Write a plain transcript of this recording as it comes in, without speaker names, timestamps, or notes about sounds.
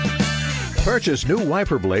Purchase new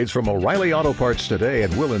wiper blades from O'Reilly Auto Parts today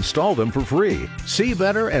and we'll install them for free. See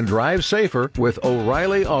better and drive safer with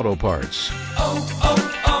O'Reilly Auto Parts.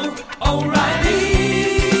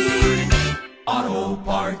 O'Reilly Auto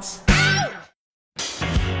Parts.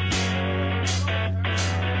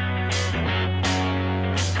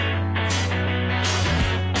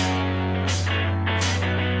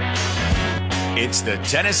 It's the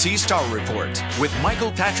Tennessee Star Report with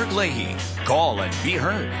Michael Patrick Leahy. Call and be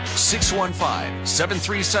heard.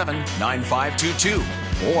 615-737-9522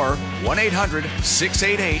 or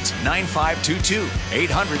 1-800-688-9522.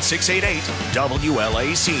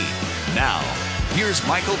 800-688-WLAC. Now, here's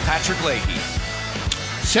Michael Patrick Leahy.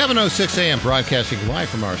 7:06 a.m. broadcasting live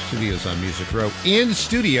from our studios on Music Row. In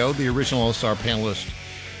studio, the original All-Star panelist,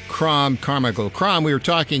 Carmichael. Crom, we were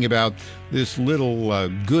talking about this little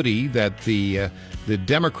goodie that the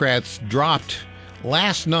Democrats dropped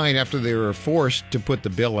last night after they were forced to put the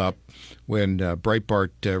bill up when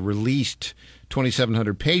Breitbart released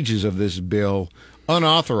 2,700 pages of this bill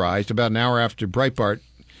unauthorized. About an hour after Breitbart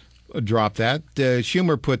dropped that,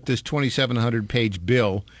 Schumer put this 2,700-page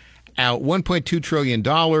bill out, $1.2 trillion.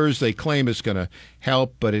 They claim it's going to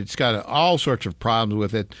help, but it's got all sorts of problems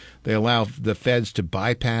with it. They allow the feds to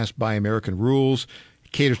bypass Buy American rules,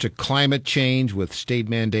 caters to climate change with state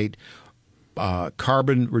mandate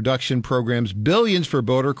carbon reduction programs, billions for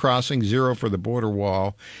border crossing, zero for the border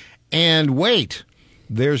wall. And wait,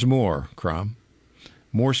 there's more, Crom.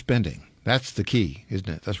 More spending. That's the key, isn't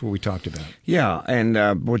it? That's what we talked about. Yeah, and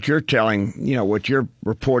what you're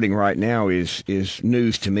reporting right now is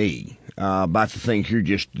news to me about the things you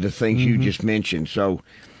just mentioned. So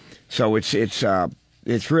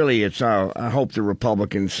it's really I hope the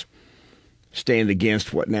Republicans stand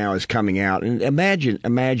against what now is coming out. And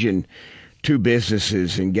imagine two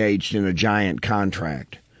businesses engaged in a giant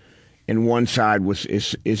contract, and one side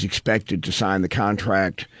is expected to sign the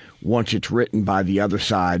contract once it's written by the other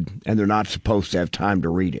side, and they're not supposed to have time to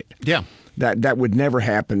read it. Yeah, that would never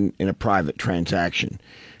happen in a private transaction.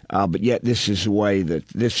 But yet, this is the way that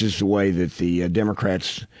the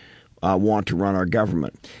Democrats want to run our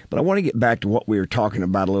government. But I want to get back to what we were talking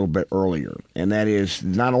about a little bit earlier, and that is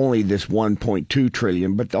not only this $1.2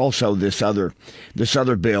 trillion, but also this other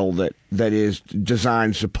bill that is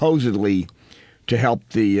designed supposedly to help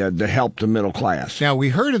the middle class. Now, we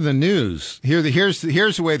heard in the news, here's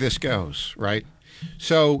the way this goes, right?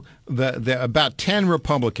 So the about 10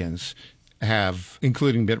 Republicans have,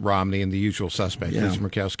 including Mitt Romney and the usual suspects, Lisa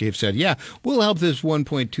Murkowski, have said, we'll help this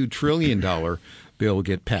 $1.2 trillion bill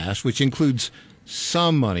get passed, which includes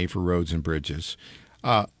some money for roads and bridges.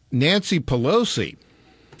 Nancy Pelosi,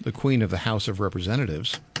 the queen of the House of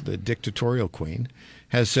Representatives, the dictatorial queen,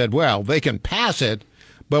 has said, well, they can pass it,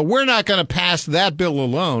 but we're not going to pass that bill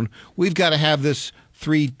alone. We've got to have this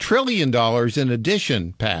 $3 trillion in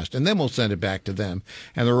addition passed, and then we'll send it back to them.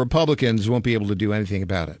 And the Republicans won't be able to do anything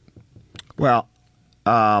about it. Well,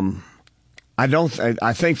 I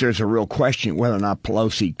think there's a real question whether or not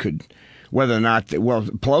Pelosi's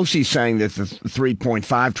saying that the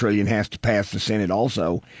 $3.5 trillion has to pass the Senate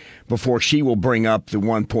also before she will bring up the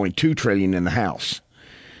 $1.2 trillion in the House.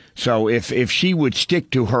 So if she would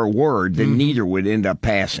stick to her word, then neither would end up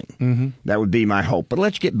passing. Mm-hmm. That would be my hope. But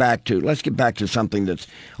let's get back to something that's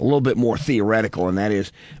a little bit more theoretical, and that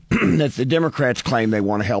is that the Democrats claim they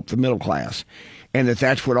want to help the middle class, and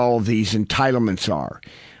that's what all of these entitlements are.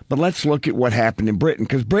 But let's look at what happened in Britain,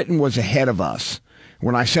 because Britain was ahead of us.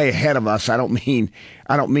 When I say ahead of us, I don't mean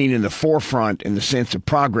in the forefront in the sense of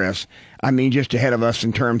progress. I mean just ahead of us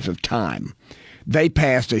in terms of time. They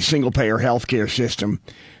passed a single-payer health care system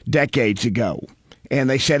decades ago, and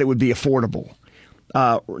they said it would be affordable.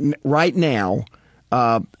 Right now,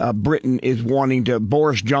 Britain is wanting to,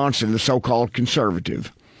 Boris Johnson, the so-called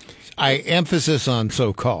conservative. Emphasis on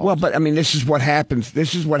so-called. Well, but I mean, this is what happens.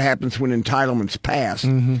 This is what happens when entitlements pass,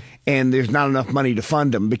 and there's not enough money to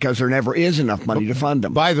fund them because there never is enough money to fund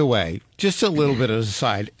them. By the way, just a little bit of an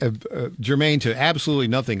aside, germane to absolutely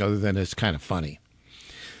nothing other than it's kind of funny.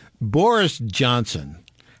 Boris Johnson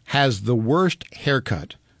has the worst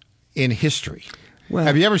haircut in history. Well,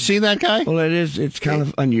 have you ever seen that guy? Well, it's kind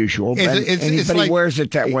of unusual, but he wears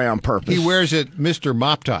it that way on purpose. He wears it Mr.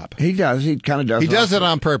 Mop Top. He does. He kind of does. He does it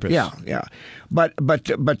on purpose. Yeah. But what's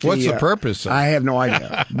the purpose? I have no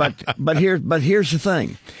idea. but here's the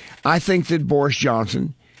thing. I think that Boris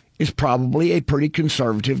Johnson is probably a pretty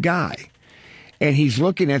conservative guy, and he's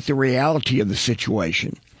looking at the reality of the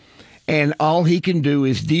situation. And all he can do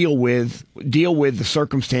is deal with the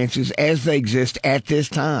circumstances as they exist at this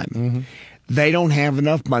time. Mm-hmm. They don't have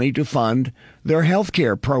enough money to fund their health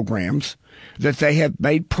care programs that they have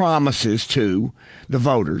made promises to the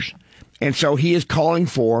voters. And so he is calling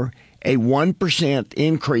for a 1%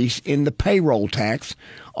 increase in the payroll tax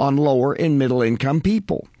on lower and middle income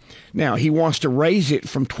people. Now, he wants to raise it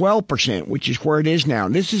from 12%, which is where it is now.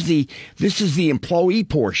 And this is the employee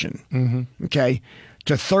portion, okay,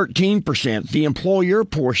 to 13%. The employer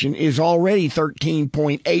portion is already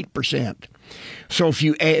 13.8%. So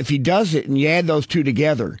if he does it and you add those two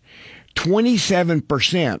together,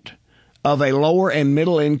 27% of a lower and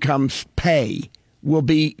middle income's pay will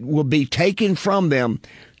be taken from them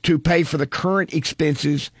to pay for the current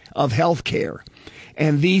expenses of health care.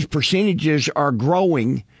 And these percentages are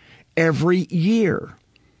growing every year.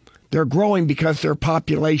 They're growing because their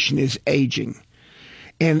population is aging.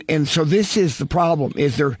 And so this is the problem,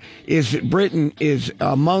 is that Britain is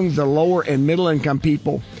among the lower and middle income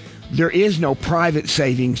people. There is no private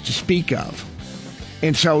savings to speak of.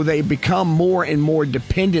 And so they become more and more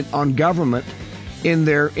dependent on government in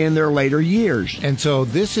their later years. And so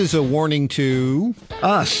this is a warning to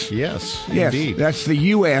us. Yes, yes, indeed. That's the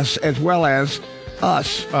U.S. as well as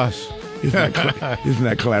us. Us. Isn't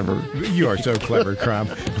that clever? You are so clever, Crom.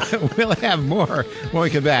 We'll have more when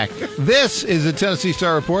we come back. This is the Tennessee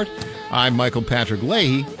Star Report. I'm Michael Patrick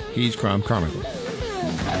Leahy. He's Crom Carmichael.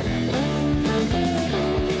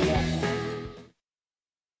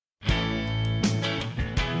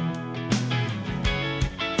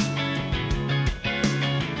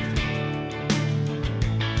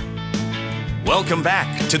 Welcome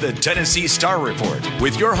back to the Tennessee Star Report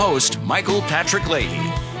with your host, Michael Patrick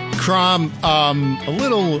Leahy. Crom, a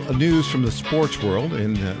little news from the sports world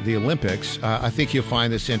in the Olympics. I think you'll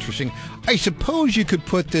find this interesting. I suppose you could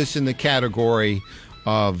put this in the category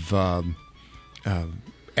of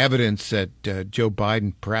evidence that Joe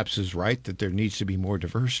Biden perhaps is right, that there needs to be more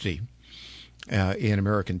diversity in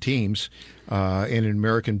American teams and in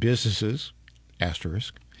American businesses,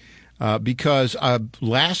 asterisk, because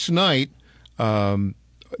last night,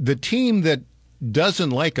 the team that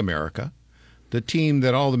doesn't like America, the team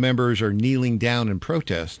that all the members are kneeling down in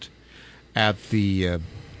protest at the...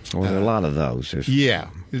 well, there are a lot of those.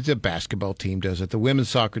 It's a basketball team does it. The women's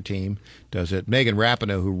soccer team does it. Megan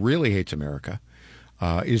Rapinoe, who really hates America,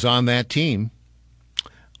 is on that team.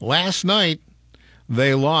 Last night,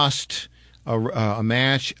 they lost a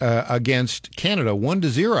match against Canada,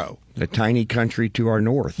 1-0. The tiny country to our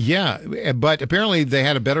north. Yeah, but apparently they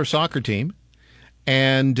had a better soccer team.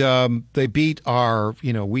 And they beat our,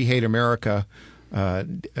 We Hate America,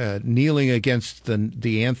 kneeling against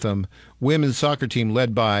the anthem women's soccer team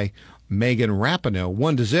led by Megan Rapinoe,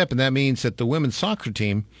 1-0, and that means that the women's soccer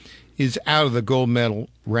team is out of the gold medal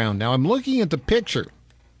round. Now, I'm looking at the picture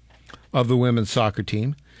of the women's soccer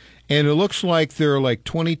team, and it looks like there are like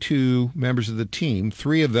 22 members of the team.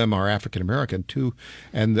 3 of them are African American, 2,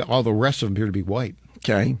 and all the rest of them appear to be white.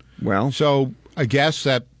 Okay, well. So I guess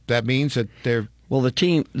that means that they're... Well, the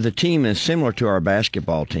team is similar to our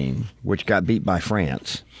basketball team, which got beat by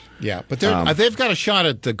France. Yeah, but they've got a shot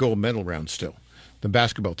at the gold medal round still, the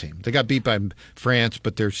basketball team. They got beat by France,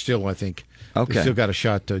 but they're still, I think, they still got a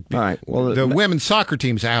shot to beat. All right. Well, the women's soccer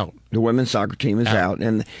team's out. The women's soccer team is out,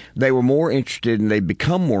 and they were more interested, and they've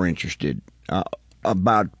become more interested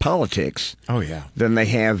about politics than they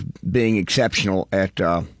have being exceptional at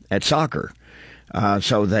soccer.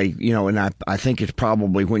 So they, and I think it's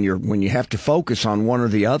probably when you have to focus on one or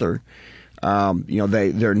the other,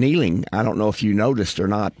 they're kneeling. I don't know if you noticed or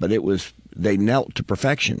not, but they knelt to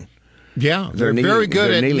perfection. Yeah, they're very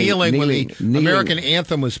good at kneeling when the American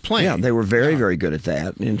anthem was playing. Yeah, they were very, very good at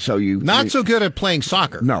that, and so not so good at playing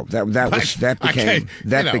soccer. No, that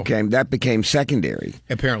became secondary.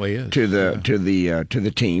 Apparently, is to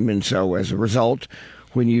the team, and so as a result.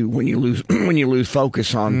 When you lose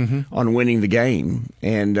focus on winning the game,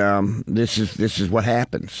 and this is what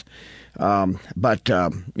happens. But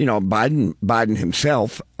Biden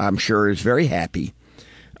himself, I'm sure, is very happy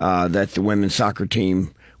that the women's soccer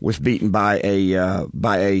team was beaten by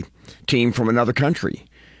a team from another country,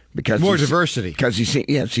 because more diversity. Because he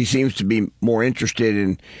seems to be more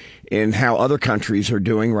interested in how other countries are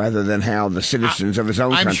doing rather than how the citizens of his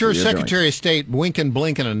own country are doing. I'm sure Secretary of State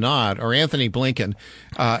Blinken a nod, or Anthony Blinken,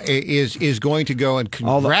 is going to go and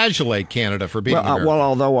congratulate Canada for being America. Well,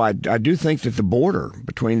 although I do think that the border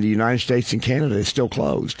between the United States and Canada is still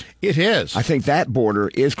closed. It is. I think that border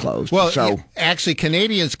is closed. Well, actually,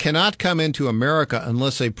 Canadians cannot come into America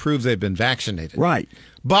unless they prove they've been vaccinated. Right.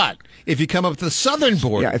 But if you come up to the southern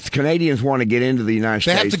border, if Canadians want to get into the United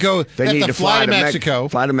States, they have to go. They need to fly to Mexico,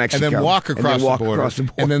 and then walk across the border,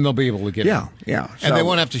 and then they'll be able to get in. Yeah. And they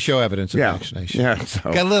won't have to show evidence of vaccination. Yeah.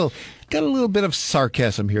 Got a little. got a little bit of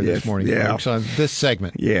sarcasm here this morning, folks, on this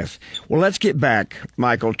segment. Yes. Well, let's get back,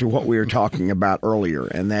 Michael, to what we were talking about earlier,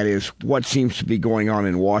 and that is what seems to be going on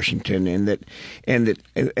in Washington. And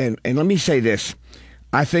let me say this: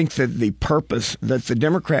 I think that the purpose that the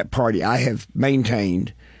Democrat Party, I have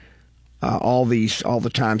maintained all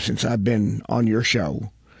the time since I've been on your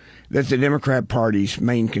show, that the Democrat Party's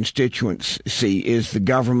main constituency is the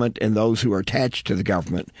government and those who are attached to the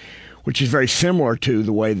government, which is very similar to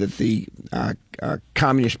the way that the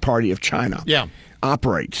Communist Party of China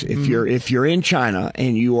operates. If you're in China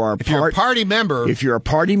and you are you're a party member, if you're a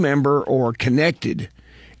party member or connected,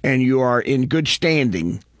 and you are in good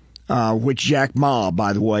standing, which Jack Ma,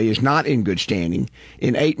 by the way, is not in good standing.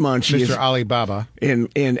 In 8 months, Mr. Alibaba. In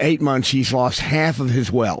 8 months, he's lost half of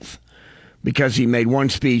his wealth, because he made one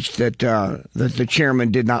speech that the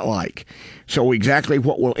chairman did not like. So exactly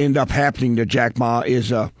what will end up happening to Jack Ma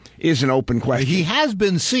is an open question. He has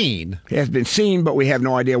been seen. He has been seen, but we have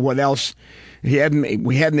no idea what else. He's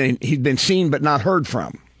been seen but not heard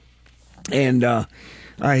from. And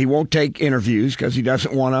he won't take interviews because he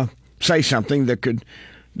doesn't want to say something that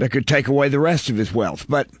could take away the rest of his wealth.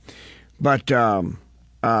 But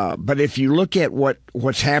if you look at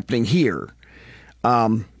what's happening here,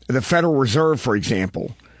 the Federal Reserve, for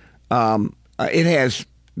example, it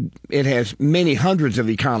has many hundreds of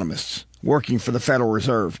economists working for the Federal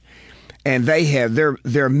Reserve, and they have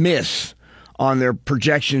their miss on their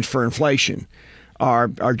projections for inflation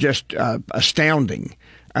are just astounding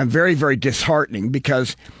and very, very disheartening,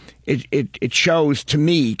 because it shows to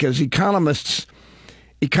me, because economists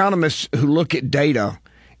who look at data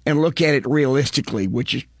and look at it realistically,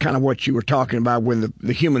 which is kind of what you were talking about when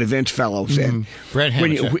the human events fellow said. Brent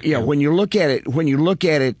Hamacheck. When you look at it, and you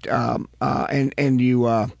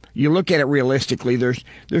look at it realistically,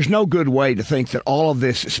 there's no good way to think that all of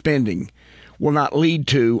this spending will not lead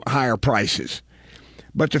to higher prices.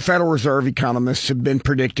 But the Federal Reserve economists have been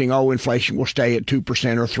predicting, inflation will stay at 2%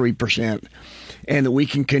 or 3%, and that we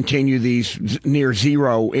can continue these near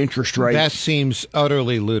zero interest rates. That seems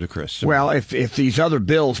utterly ludicrous. Well, if these other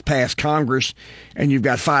bills pass Congress and you've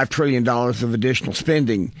got $5 trillion of additional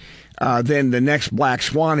spending, then the next black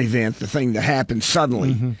swan event, the thing that happens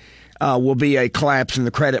suddenly, will be a collapse in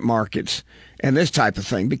the credit markets and this type of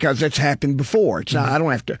thing, because it's happened before. It's not. I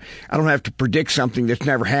don't have to predict something that's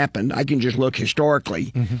never happened. I can just look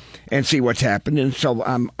historically and see what's happened. And so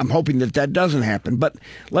I'm hoping that doesn't happen. But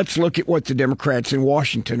let's look at what the Democrats in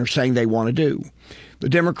Washington are saying they want to do. The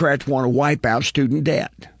Democrats want to wipe out student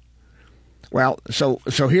debt. Well, so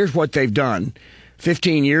here's what they've done.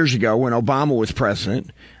 15 years ago, when Obama was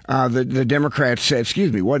president, the Democrats said,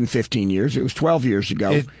 excuse me, it wasn't 15 years, it was 12 years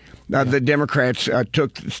ago. The Democrats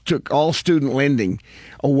took all student lending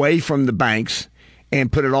away from the banks and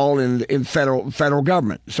put it all in federal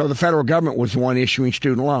government. So the federal government was the one issuing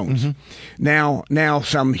student loans. Now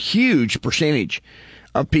some huge percentage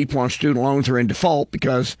of people on student loans are in default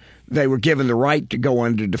because they were given the right to go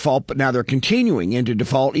into default, but now they're continuing into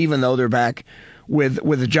default even though they're back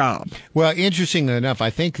with a job. Well, interestingly enough, I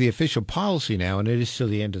think the official policy now, and it is till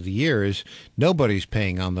the end of the year, is nobody's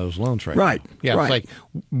paying on those loans right now. Yeah, right. It's like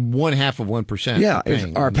 0.5%. Yeah,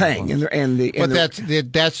 are paying.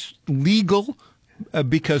 But that's legal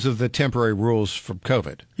because of the temporary rules from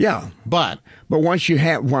COVID. Yeah. But once you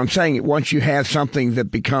have, what I'm saying, once you have something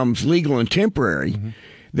that becomes legal and temporary,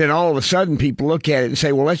 then all of a sudden people look at it and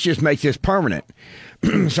say, well, let's just make this permanent.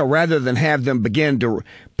 So rather than have them begin to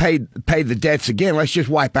pay the debts again, let's just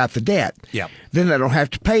wipe out the debt. Yeah. Then they don't have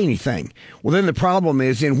to pay anything. Well, then the problem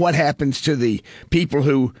is in what happens to the people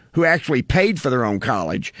who actually paid for their own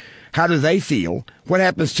college. How do they feel? What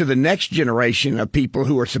happens to the next generation of people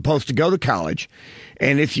who are supposed to go to college?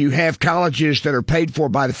 And if you have colleges that are paid for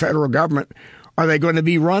by the federal government, are they going to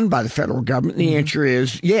be run by the federal government? And the answer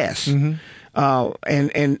is yes. And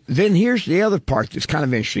then here's the other part that's kind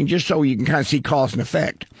of interesting, just so you can kind of see cause and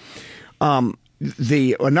effect.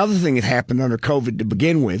 Another thing that happened under COVID to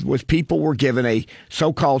begin with was people were given a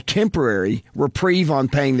so-called temporary reprieve on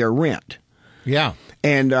paying their rent. Yeah.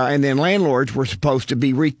 And then landlords were supposed to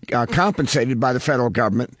be compensated by the federal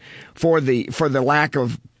government for the lack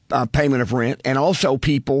of payment of rent, and also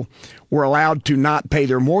people were allowed to not pay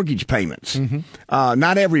their mortgage payments.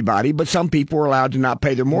 Not everybody, but some people were allowed to not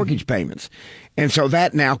pay their mortgage payments. And so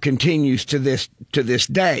that now continues to this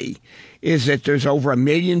day, is that there's over 1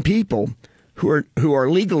 million people who are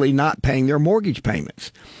legally not paying their mortgage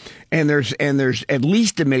payments. And there's at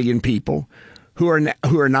least 1 million people who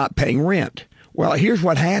are not paying rent. Well, here's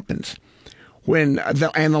what happens when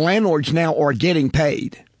the landlords now are getting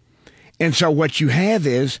paid. And so what you have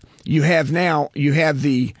is you have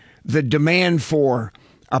the demand for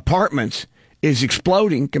apartments is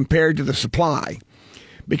exploding compared to the supply,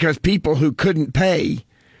 because people who couldn't pay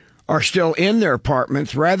are still in their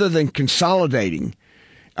apartments rather than consolidating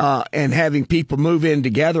and having people move in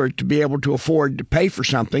together to be able to afford to pay for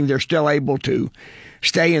something. They're still able to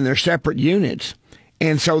stay in their separate units.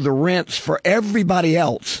 And so the rents for everybody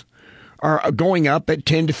else are going up at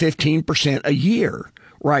 10 to 15% a year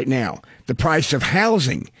right now. The price of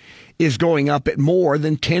housing is going up at more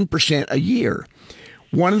than 10% a year.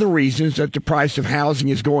 One of the reasons that the price of housing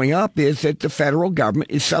is going up is that the federal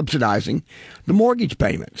government is subsidizing the mortgage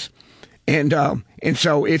payments. And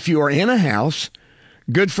so if you are in a house,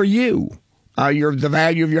 good for you. The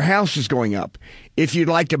value of your house is going up. If you'd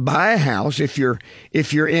like to buy a house, if you're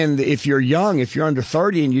young, if you're under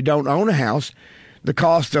 30 and you don't own a house, the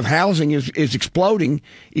cost of housing is exploding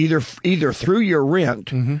either through your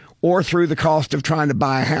rent or through the cost of trying to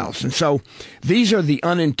buy a house. And so these are the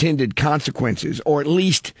unintended consequences, or at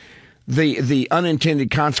least the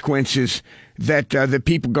unintended consequences that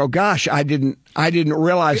people go, gosh, I didn't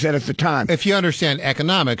realize that at the time. If you understand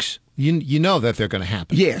economics, you know that they're going to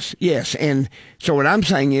happen. Yes. And so what I'm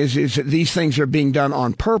saying is that these things are being done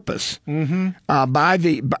on purpose by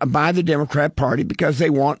the Democrat Party, because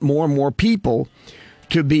they want more and more people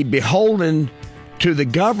to be beholden to the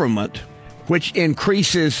government, which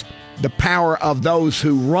increases the power of those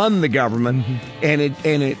who run the government, and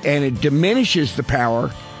it diminishes the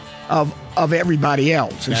power of everybody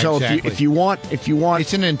else. And so if you want,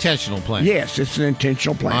 it's an intentional plan. Yes, it's an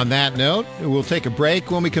intentional plan. On that note, we'll take a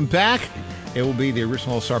break. When we come back, it will be the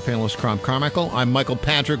original All-Star panelist, Crom Carmichael. I'm Michael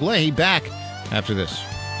Patrick Leahy, back after this.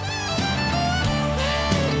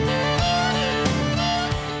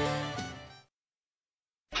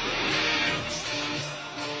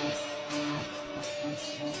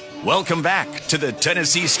 Welcome back to the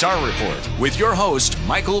Tennessee Star Report with your host,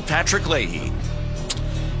 Michael Patrick Leahy.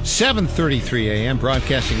 7:33 a.m.,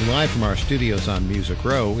 broadcasting live from our studios on Music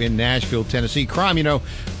Row in Nashville, Tennessee. Crom,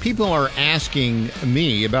 people are asking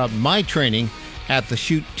me about my training at the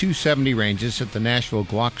Shoot 270 ranges at the Nashville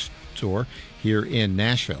Glock store here in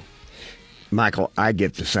Nashville. Michael, I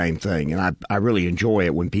get the same thing, and I really enjoy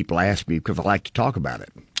it when people ask me, because I like to talk about it.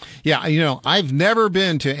 Yeah, I've never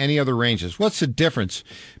been to any other ranges. What's the difference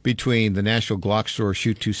between the Nashville Glock store,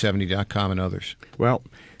 Shoot270.com, and others? Well,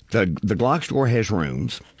 the Glock store has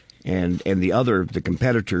rooms, and the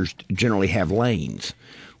competitors generally have lanes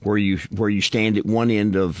where you stand at one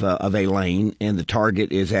end of a lane, and the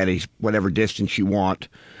target is at whatever distance you want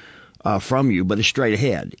from you, but it's straight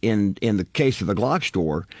ahead. In the case of the Glock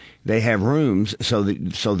store, they have rooms so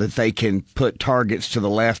that they can put targets to the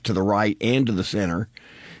left, to the right, and to the center,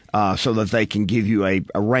 so that they can give you a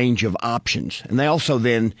range of options. And they also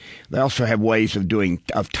have ways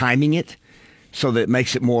of timing it, so that it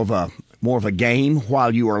makes it more of a game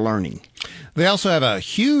while you are learning. They also have a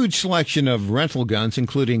huge selection of rental guns,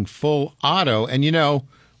 including full auto. And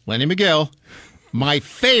Lenny McGill, my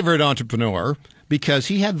favorite entrepreneur, because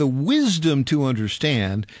he had the wisdom to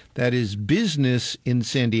understand that his business in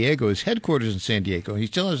San Diego, his headquarters in San Diego, he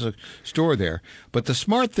still has a store there. But the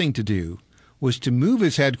smart thing to do was to move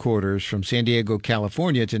his headquarters from San Diego,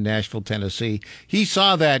 California to Nashville, Tennessee. He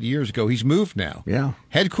saw that years ago. He's moved now. Yeah.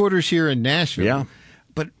 Headquarters here in Nashville. Yeah.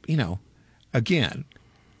 But, again,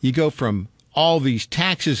 you go from all these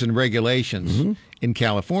taxes and regulations in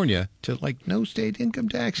California to no state income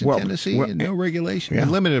tax in Tennessee and no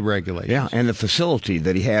regulation, limited regulations. Yeah, and the facility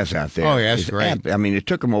that he has out there. Oh, yeah, that's great. It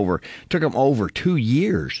took him over 2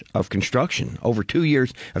 years of construction, over 2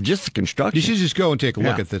 years of just the construction. You should just go and take a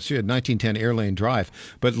look at this. 1910 Airlane Drive.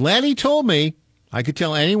 But Lanny told me, I could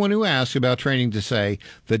tell anyone who asks about training to say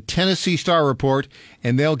the Tennessee Star Report,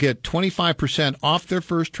 and they'll get 25% off their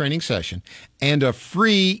first training session and a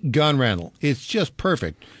free gun rental. It's just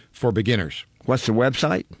perfect for beginners. What's the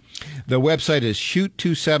website? The website is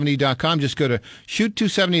shoot270.com. Just go to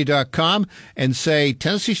shoot270.com and say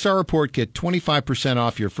Tennessee Star Report, get 25%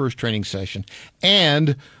 off your first training session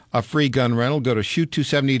and a free gun rental. Go to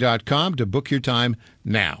shoot270.com to book your time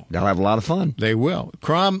now. They'll have a lot of fun. They will.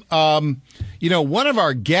 Crom, one of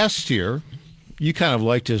our guests here, you kind of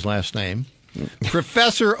liked his last name,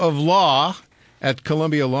 Professor of Law at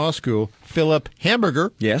Columbia Law School, Philip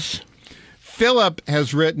Hamburger. Yes. Philip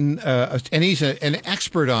has written, and he's an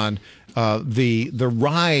expert on the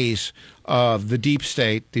rise of the deep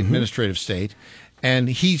state, the administrative state, and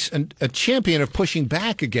he's a champion of pushing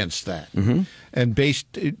back against that and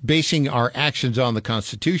basing our actions on the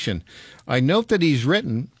Constitution. I note that he's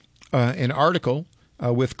written an article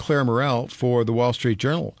with Claire Morrell for the Wall Street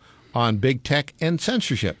Journal on big tech and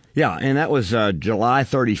censorship. Yeah, and that was July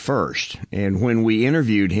 31st. And when we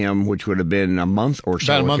interviewed him, which would have been a month or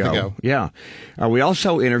so About a month ago. Yeah. We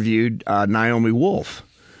also interviewed Naomi Wolf.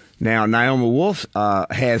 Now, Naomi Wolf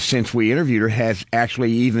has, since we interviewed her, has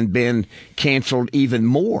actually even been canceled even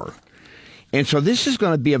more. And so this is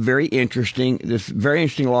going to be a very interesting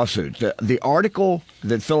lawsuit. The article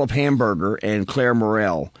that Philip Hamburger and Claire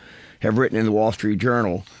Morrell have written in the Wall Street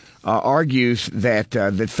Journal argues that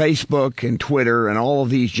Facebook and Twitter and all of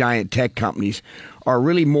these giant tech companies are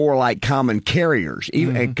really more like common carriers.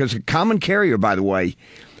 Because a common carrier, by the way,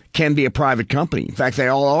 can be a private company. In fact, they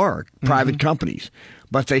all are private companies,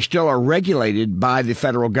 but they still are regulated by the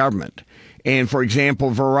federal government. And for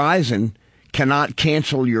example, Verizon cannot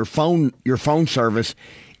cancel your phone service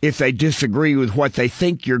if they disagree with what they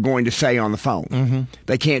think you're going to say on the phone.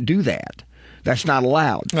 They can't do that. That's not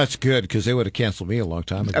allowed. That's good, because they would have canceled me a long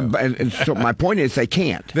time ago. And so my point is, they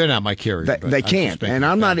can't. They're not my carrier. They can't, and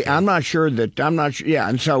I'm not sure. Yeah,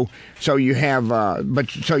 and so you have,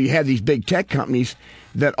 so you have these big tech companies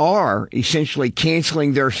that are essentially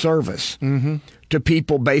canceling their service to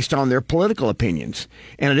people based on their political opinions,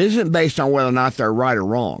 and it isn't based on whether or not they're right or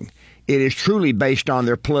wrong. It is truly based on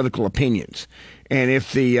their political opinions, and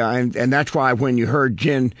if and that's why when you heard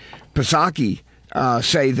Jen Psaki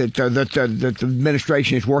say that the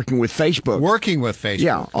administration is working with Facebook.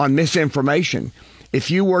 Yeah, on misinformation.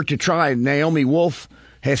 If you were to try, Naomi Wolf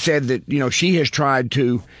has said that she has tried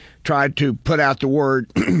to put out the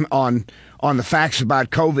word on the facts about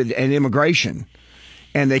COVID and immigration,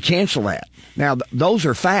 and they cancel that. Now those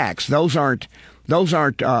are facts. Those aren't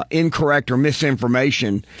incorrect or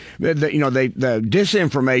misinformation. The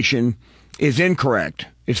disinformation is incorrect.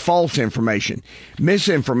 It's false information.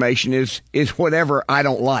 Misinformation is whatever I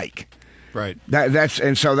don't like. Right. So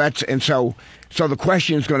the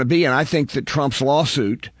question is going to be, and I think that Trump's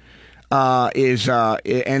lawsuit is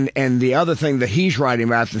and the other thing that he's writing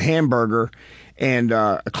about, that Hamburger and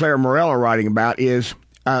Claire Morrell are writing about, is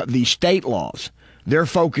the state laws. They're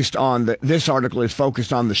focused on this article is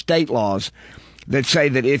focused on the state laws that say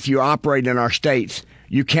that if you operate in our states,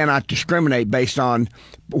 you cannot discriminate based on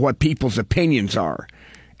what people's opinions are.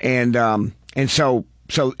 And so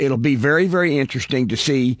it'll be very, very interesting to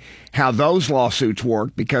see how those lawsuits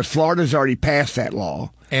work, because Florida's already passed that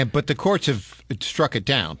law. But the courts have struck it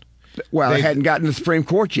down. Well, it hadn't gotten to the Supreme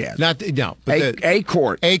Court yet. But a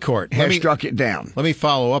court has struck it down. Let me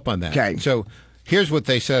follow up on that. Okay. So here's what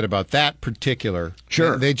they said about that particular.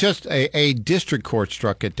 Sure. They just a district court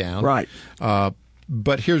struck it down. Right.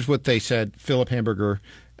 But here's what they said. Philip Hamburger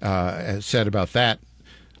said about that.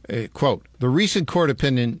 Quote, the recent court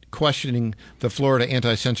opinion questioning the Florida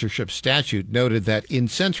anti-censorship statute noted that in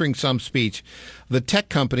censoring some speech, the tech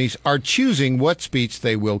companies are choosing what speech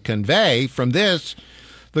they will convey. From this,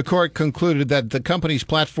 the court concluded that the company's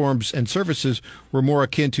platforms and services were more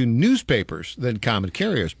akin to newspapers than common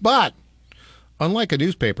carriers. But unlike a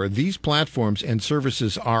newspaper, these platforms and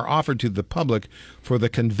services are offered to the public for the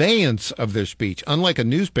conveyance of their speech. Unlike a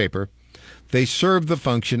newspaper, they serve the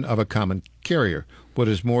function of a common carrier. What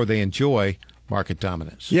is more, they enjoy market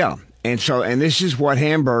dominance. Yeah, and this is what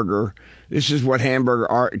Hamburger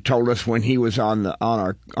told us when he was on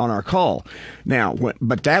our call. Now,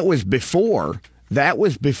 but that was before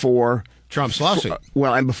Trump's lawsuit.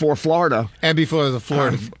 Well, and before Florida. And before the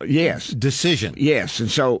Florida decision. Yes, and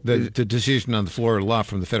so the decision on the Florida law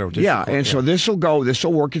from the federal district. Yeah, court. And so this will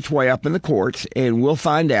work its way up in the courts, and we'll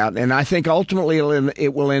find out. And I think ultimately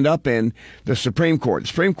it will end up in the Supreme Court. The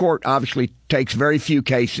Supreme Court obviously takes very few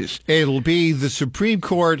cases. It'll be the Supreme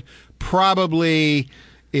Court probably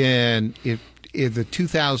in the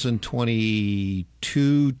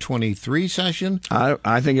 2022-23 session.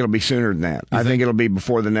 I think it'll be sooner than that. I think it'll be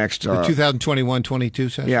before the next... the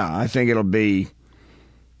 2021-22 session? Yeah, I think it'll be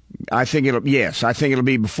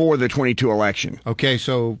before the 22 election. Okay,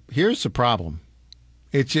 so here's the problem.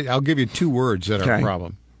 I'll give you two words that are a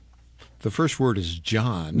problem. The first word is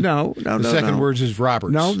John. No. The second word is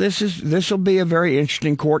Roberts. No, this will be a very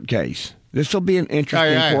interesting court case. This will be an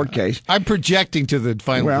interesting court case. I'm projecting to the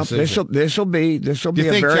final decision. This will be. Do you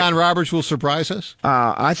think John Roberts will surprise us?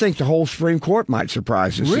 I think the whole Supreme Court might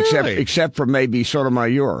surprise us, really? except for maybe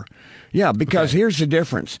Sotomayor. Yeah, because here's the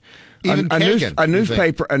difference. Even a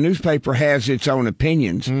newspaper has its own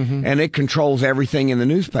opinions, and it controls everything in the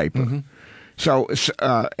newspaper. So,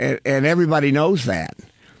 and everybody knows that.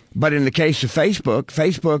 But in the case of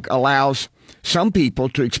Facebook allows some people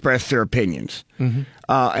to express their opinions,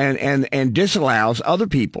 and disallows other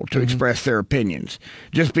people to express their opinions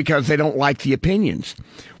just because they don't like the opinions.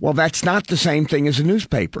 Well, that's not the same thing as a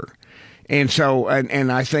newspaper. And so,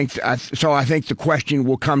 and I think the question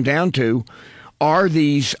will come down to, are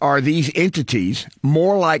these entities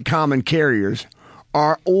more like common carriers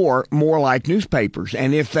or more like newspapers?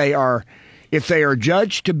 And if they are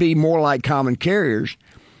judged to be more like common carriers,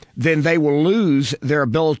 then they will lose their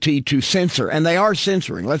ability to censor, and they are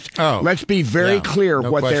censoring. Let's be very clear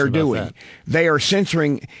what they're doing. That. They are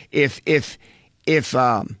censoring. If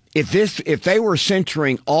they were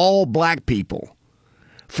censoring all black people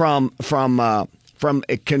from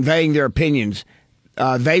conveying their opinions,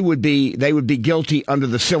 they would be guilty under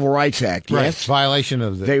the Civil Rights Act. Right. Yes, Violation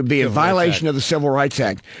of the. They would be a violation of the Civil Rights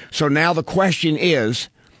Act. So now the question is,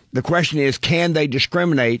 can they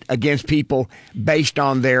discriminate against people based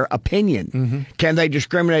on their opinion? Mm-hmm. Can they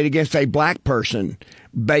discriminate against a black person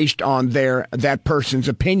based on that person's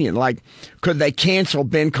opinion? Like, could they cancel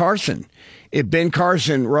Ben Carson? If Ben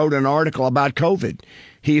Carson wrote an article about COVID,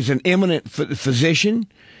 he's an eminent physician,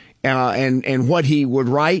 and what he would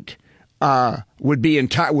write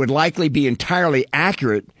would likely be entirely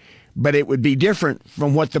accurate, but it would be different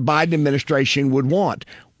from what the Biden administration would want.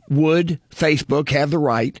 Would Facebook have the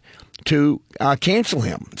right to cancel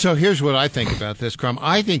him? So here's what I think about this, Crom.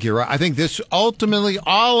 I think you're right. I think this ultimately,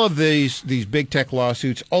 all of these big tech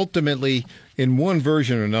lawsuits, ultimately, in one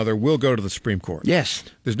version or another, will go to the Supreme Court. Yes.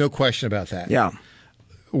 There's no question about that. Yeah.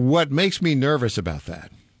 What makes me nervous about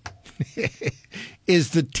that is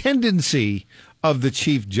the tendency of the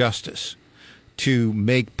Chief Justice to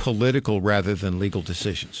make political rather than legal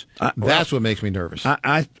decisions. That's what makes me nervous.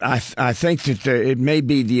 I think that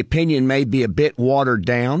the opinion may be a bit watered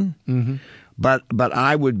down, mm-hmm. but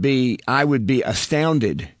I would be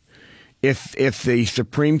astounded if the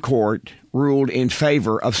Supreme Court ruled in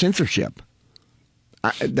favor of censorship.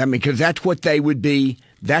 Because that's what they would be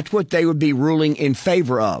ruling in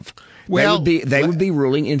favor of. Well, they would be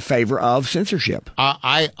ruling in favor of censorship.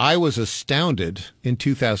 I was astounded in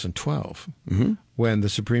 2012 mm-hmm. when the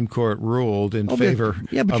Supreme Court ruled in favor of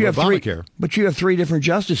Obamacare. But you have three different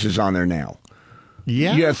justices on there now.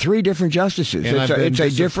 Yeah, you have three different justices. And I've been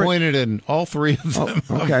disappointed in all three of them.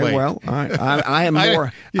 Okay, well, I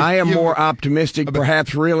am more optimistic,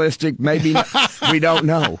 perhaps realistic. Maybe we don't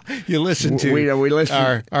know. You listen to we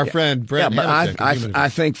listen our friend Brent. Yeah, but I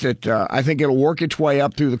think it'll work its way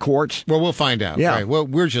up through the courts. Well, we'll find out. Yeah. Right? Well,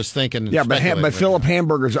 we're just thinking. Yeah, but Philip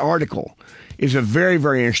Hamburger's article is a very,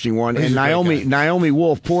 very interesting one. And Naomi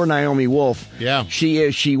Wolf, poor Naomi Wolf. Yeah,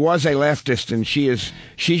 she was a leftist, and she's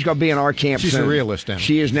going to be in our camp. She's soon. a realist now.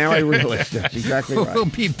 She is now a realist. That's exactly right. We'll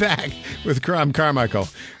be back with Crom Carmichael.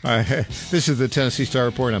 This is the Tennessee Star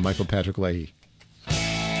Report. I'm Michael Patrick Leahy.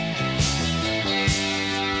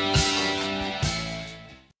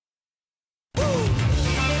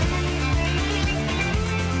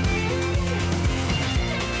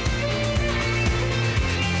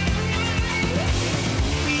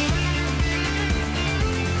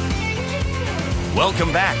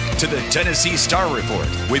 Welcome back to the Tennessee Star Report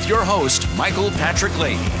with your host, Michael Patrick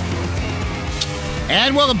Leahy.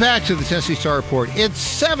 And welcome back to the Tennessee Star Report.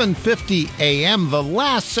 It's 7:50 a.m., the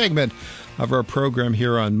last segment of our program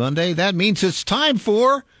here on Monday. That means it's time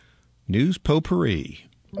for News Potpourri.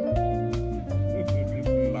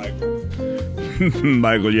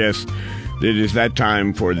 Michael, yes, it is that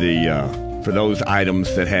time for for those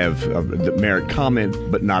items that that merit comment,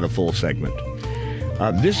 but not a full segment.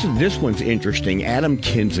 This one's interesting. Adam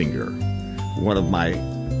Kinzinger, one of my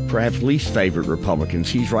perhaps least favorite Republicans.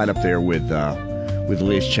 He's right up there with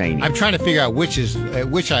Liz Cheney. I'm trying to figure out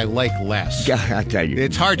which I like less. I tell you,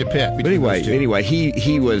 it's hard to pick. But anyway,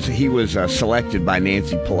 he was selected by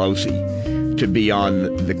Nancy Pelosi to be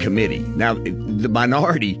on the committee. Now, the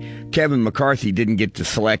minority, Kevin McCarthy, didn't get to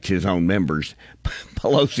select his own members.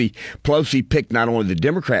 Pelosi picked not only the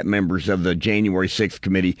Democrat members of the January 6th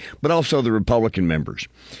committee, but also the Republican members.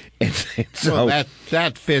 And so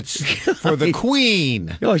that fits for the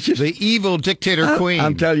Queen, the evil dictator Queen.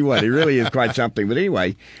 I'm telling you what, it really is quite something. But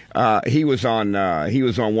anyway, he was on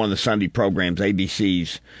one of the Sunday programs,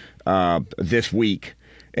 ABC's, this week.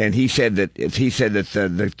 And he said that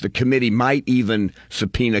the committee might even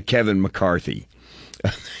subpoena Kevin McCarthy,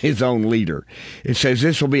 his own leader. It says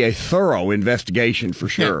this will be a thorough investigation for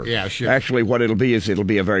sure. Yeah, sure. Actually, what it'll be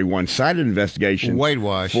a very one-sided investigation.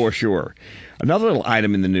 Whitewash. For sure. Another little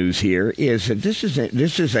item in the news here is that this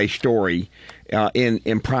is a story in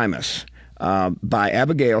Imprimis. By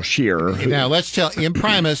Abigail Shearer. Now, let's tell,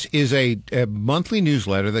 Imprimis is a monthly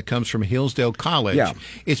newsletter that comes from Hillsdale College. Yeah.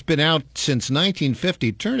 It's been out since 1950.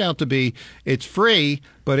 It turned out to be, it's free,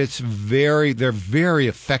 but they're very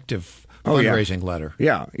effective fundraising letter.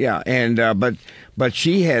 Yeah. And, but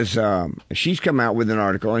she's come out with an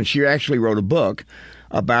article, and she actually wrote a book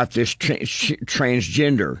about this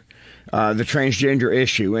transgender. The transgender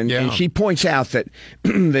issue, and she points out that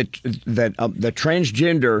the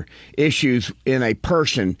transgender issues in a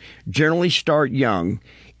person generally start young,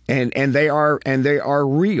 and they are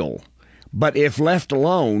real. But if left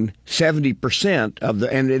alone, 70% of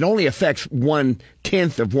and it only affects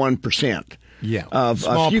 1/10 of 1%. Yeah, of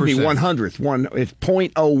small excuse percent. me, 1/100. It's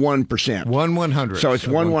 0.01%. 1/100. So it's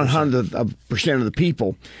 1/100 of percent of the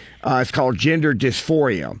people. It's called gender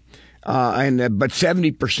dysphoria. But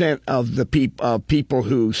 70% of the people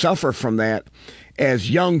who suffer from that as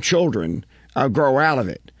young children grow out of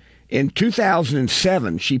it. In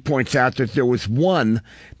 2007, she points out that there was one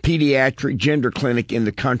pediatric gender clinic in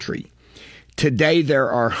the country. Today, there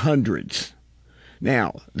are hundreds.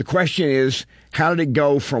 Now, the question is, how did it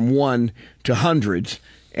go from one to hundreds?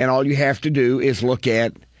 And all you have to do is look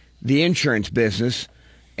at the insurance business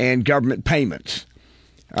and government payments.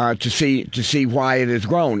 To see why it has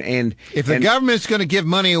grown, and if the government's going to give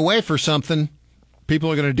money away for something, people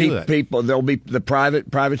are going to do that. There'll be the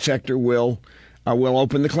private sector will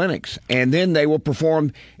open the clinics, and then they will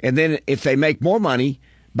perform. And then if they make more money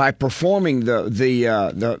by performing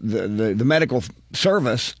the medical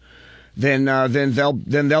service, then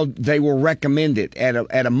they will recommend it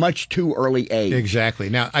at a much too early age. Exactly.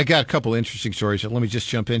 Now, I got a couple interesting stories. So let me just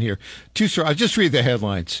jump in here. Two stories. I'll just read the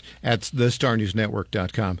headlines at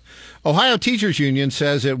thestarnewsnetwork.com. Ohio Teachers Union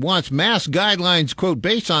says it wants mask guidelines, quote,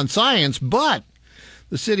 based on science, but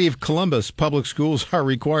the city of Columbus public schools are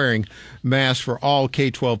requiring masks for all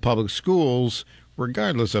K-12 public schools,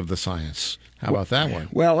 regardless of the science. How about that one?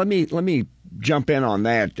 Well, let me jump in on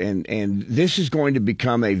that, and this is going to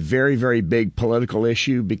become a very, very big political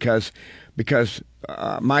issue because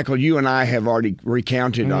Michael, you and I have already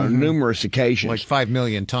recounted on numerous occasions, like 5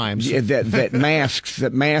 million times,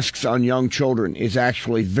 that masks on young children is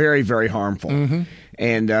actually very, very harmful.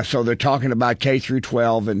 And so they're talking about K through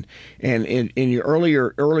 12, and in your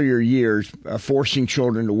earlier years, forcing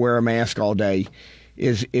children to wear a mask all day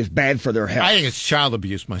is bad for their health. I think it's child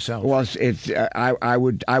abuse myself. Well, I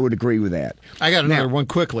would agree with that. I got another one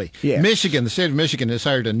quickly. Yes. Michigan, the state of Michigan has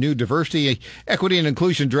hired a new diversity, equity, and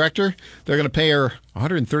inclusion director. They're going to pay her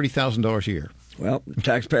 $130,000 a year. Well,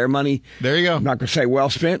 taxpayer money. There you go. I'm not going to say well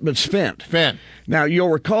spent, but spent. Spent. Now, you'll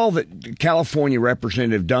recall that California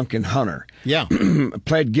Representative Duncan Hunter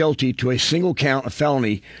pled guilty to a single count of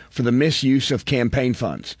felony for the misuse of campaign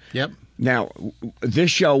funds. Yep. Now,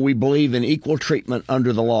 this show, we believe in equal treatment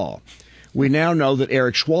under the law. We now know that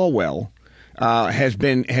Eric Swalwell has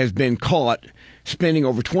been caught spending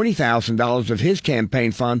over $20,000 of his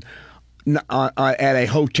campaign fund at a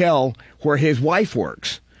hotel where his wife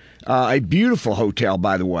works. A beautiful hotel,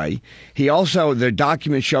 by the way. The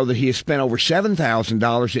documents show that he has spent over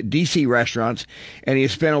 $7,000 at D.C. restaurants, and he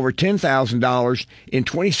has spent over $10,000 in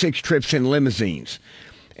 26 trips in limousines.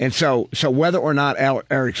 And so whether or not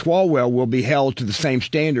Eric Swalwell will be held to the same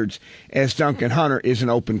standards as Duncan Hunter is an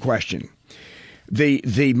open question.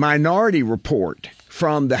 The minority report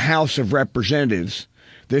from the House of Representatives,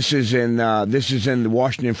 this is in the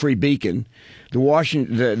Washington Free Beacon.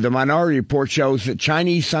 The minority report shows that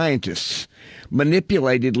Chinese scientists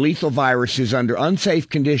manipulated lethal viruses under unsafe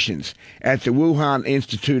conditions at the Wuhan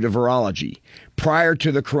Institute of Virology prior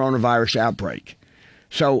to the coronavirus outbreak.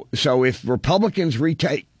 So if Republicans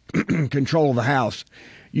retake control of the House,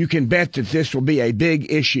 you can bet that this will be a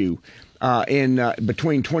big issue in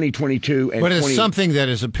between 2022 and. But it's something that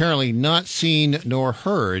is apparently not seen nor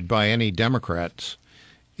heard by any Democrats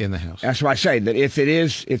in the House. That's why I say that if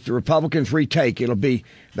the Republicans retake, the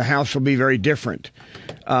House will be very different.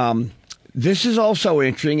 This is also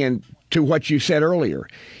interesting, and to what you said earlier.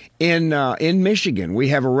 In Michigan, we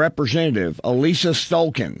have a representative, Elisa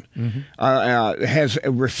Stolken,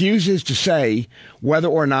 refuses to say whether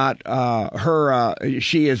or not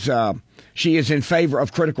she is in favor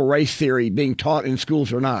of critical race theory being taught in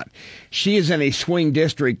schools or not. She is in a swing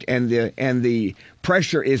district, and the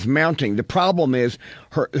pressure is mounting. The problem is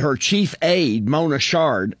her chief aide, Mona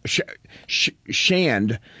Shand,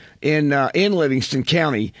 in Livingston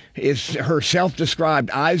County, is her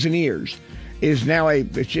self-described eyes and ears. Is now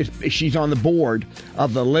she's on the board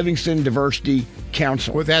of the Livingston Diversity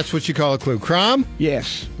Council. Well, that's what you call a clue. Crom?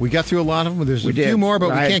 Yes. We got through a lot of them. There's a few more, but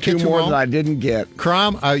we can't get to them all. Two more that I didn't get.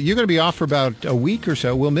 Crom, you're going to be off for about a week or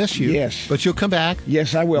so. We'll miss you. Yes. But you'll come back.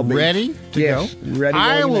 Yes, I will be. Ready to go? Ready.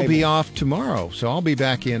 I will be off tomorrow, so I'll be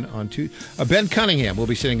back in on Tuesday. Ben Cunningham will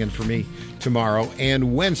be sitting in for me tomorrow,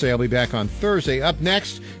 and Wednesday I'll be back on Thursday. Up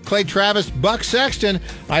next, Clay Travis, Buck Sexton.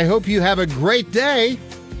 I hope you have a great day.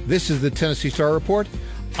 This is the Tennessee Star Report.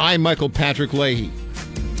 I'm Michael Patrick Leahy.